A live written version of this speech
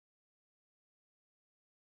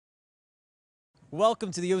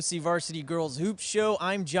Welcome to the OCVarsity Girls Hoop Show.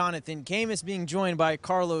 I'm Jonathan Khamis, being joined by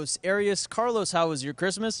Carlos Arias. Carlos, how was your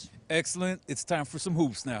Christmas? Excellent. It's time for some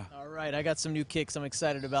hoops now. All right, I got some new kicks. I'm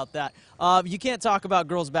excited about that. You can't talk about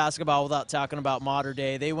girls basketball without talking about Mater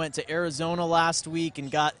Dei. They went to Arizona last week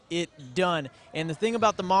and got it done. And the thing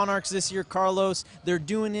about the Monarchs this year, Carlos, they're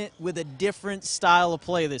doing it with a different style of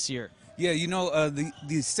play this year. Yeah, you know,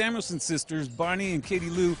 the Samuelson sisters, Bonnie and Katie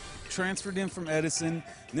Lou, transferred in from Edison.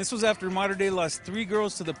 And this was after Mater Dei lost 3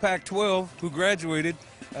 girls to the Pac-12 who graduated,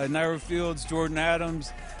 Naira Fields, Jordan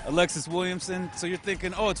Adams, Alexis Williamson. So you're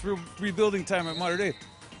thinking, oh, it's rebuilding time at Mater Dei.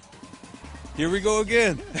 Here we go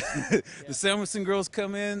again. The Samuelson girls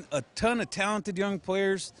come in, a ton of talented young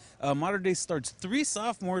players. Mater Dei starts 3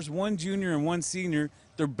 sophomores, 1 junior and 1 senior.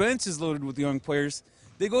 Their bench is loaded with young players.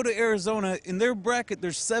 They go to Arizona. In their bracket,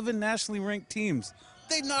 there's 7 nationally ranked teams.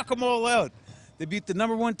 They knock them all out. They beat the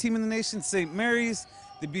 #1 team in the nation, St. Mary's.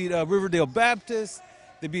 They beat Riverdale Baptist.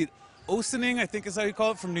 They beat Oceaning, I think is how you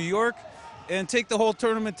call it, from New York, and take the whole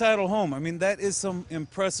tournament title home. I mean, that is some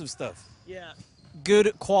impressive stuff. Yeah,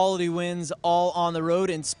 good quality wins all on the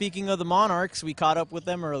road. And speaking of the Monarchs, we caught up with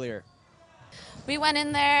them earlier. We went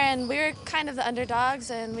in there and we were kind of the underdogs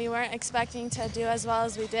and we weren't expecting to do as well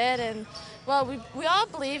as we did. And well, we all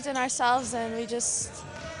believed in ourselves and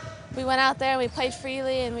we went out there and we played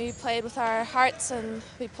freely and we played with our hearts and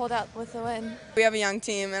we pulled out with the win. We have a young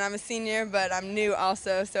team and I'm a senior, but I'm new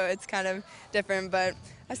also, so it's kind of different. But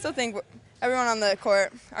I still think everyone on the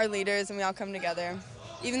court are leaders and we all come together.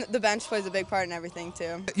 Even the bench plays a big part in everything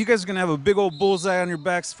too. You guys are going to have a big old bullseye on your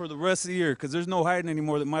backs for the rest of the year because there's no hiding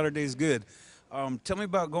anymore that Mater Dei is good. Tell me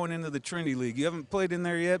about going into the Trinity League. You haven't played in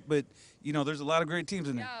there yet, but you know there's a lot of great teams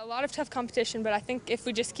in there. Yeah, a lot of tough competition, but I think if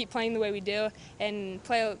we just keep playing the way we do and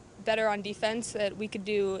play better on defense that we could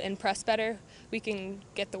do and press better, we can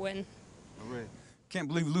get the win. All right. Can't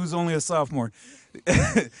believe Lou's only a sophomore.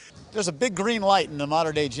 There's a big green light in the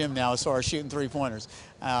Mater Dei gym now as far as shooting three-pointers.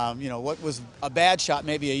 You know, what was a bad shot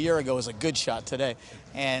maybe a year ago is a good shot today.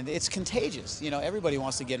 And it's contagious. You know, everybody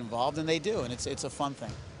wants to get involved, and they do, and it's a fun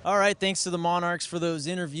thing. All right, thanks to the Monarchs for those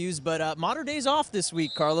interviews. But Mater Dei's off this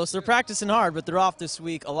week, Carlos. They're practicing hard, but they're off this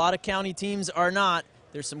week. A lot of county teams are not.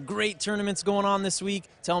 There's some great tournaments going on this week.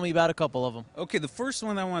 Tell me about a couple of them. Okay, the first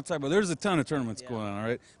one I want to talk about, there's a ton of tournaments going on, all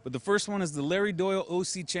right? But the first one is the Larry Doyle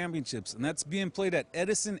OC Championships, and that's being played at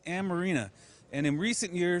Edison and Marina. And in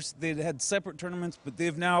recent years, they'd had separate tournaments, but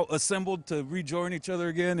they've now assembled to rejoin each other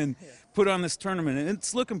again and put on this tournament. And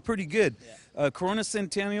it's looking pretty good. Corona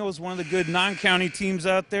Centennial is one of the good non-county teams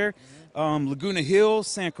out there. Laguna Hills,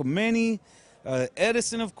 San Clemente,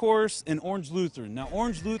 Edison, of course, and Orange Lutheran. Now,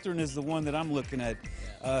 Orange Lutheran is the one that I'm looking at.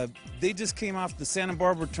 They just came off the Santa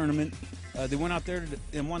Barbara tournament. They went out there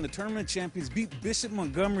and won the tournament champions, beat Bishop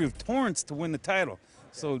Montgomery of Torrance to win the title.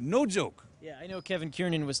 So, no joke. Yeah, I know Kevin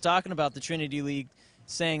Kiernan was talking about the Trinity League,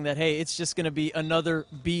 saying that, hey, it's just going to be another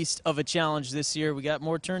beast of a challenge this year. We got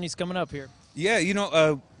more tourneys coming up here. Yeah, you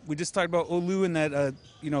know, we just talked about Olu in that,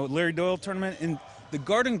 you know, Larry Doyle tournament. And the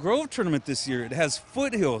Garden Grove tournament this year, it has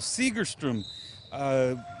Foothill, Segerstrom,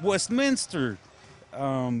 Westminster,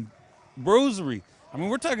 Rosary. I mean,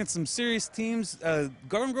 we're talking some serious teams.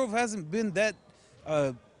 Garden Grove hasn't been that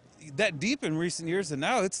deep in recent years, and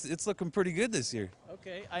now it's looking pretty good this year.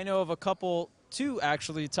 Okay, I know of a couple, 2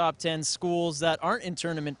 actually, top 10 schools that aren't in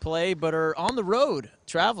tournament play but are on the road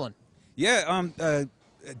traveling. Yeah,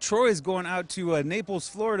 Troy is going out to Naples,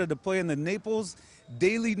 Florida to play in the Naples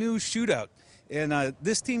Daily News Shootout. And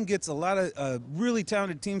this team gets a lot of really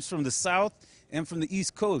talented teams from the South and from the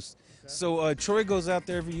East Coast. Okay. So Troy goes out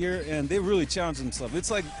there every year, and they really challenge themselves. It's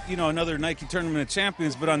like, you know, another Nike Tournament of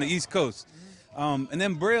Champions, but on the East Coast. And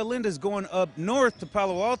then Brea Linda's going up north to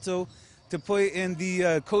Palo Alto to play in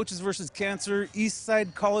the Coaches versus Cancer East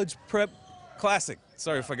Side College Prep Classic.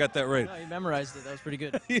 Sorry if I got that right. No, you memorized it. That was pretty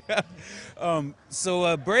good. Yeah.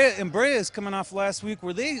 So Brea is coming off last week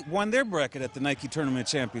where they won their bracket at the Nike Tournament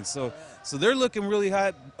Champions. So they're looking really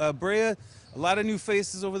hot. Brea, a lot of new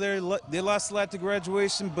faces over there. They lost a lot to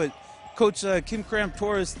graduation, but Coach Kim Cram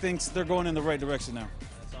Torres thinks they're going in the right direction now.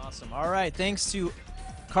 That's awesome. All right, thanks to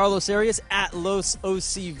Carlos Arias at Los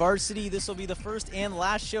OCVarsity. This will be the first and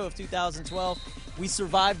last show of 2012. We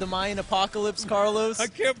survived the Mayan apocalypse, Carlos. I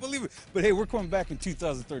can't believe it. But hey, we're coming back in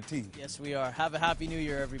 2013. Yes, we are. Have a happy new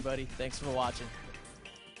year, everybody. Thanks for watching.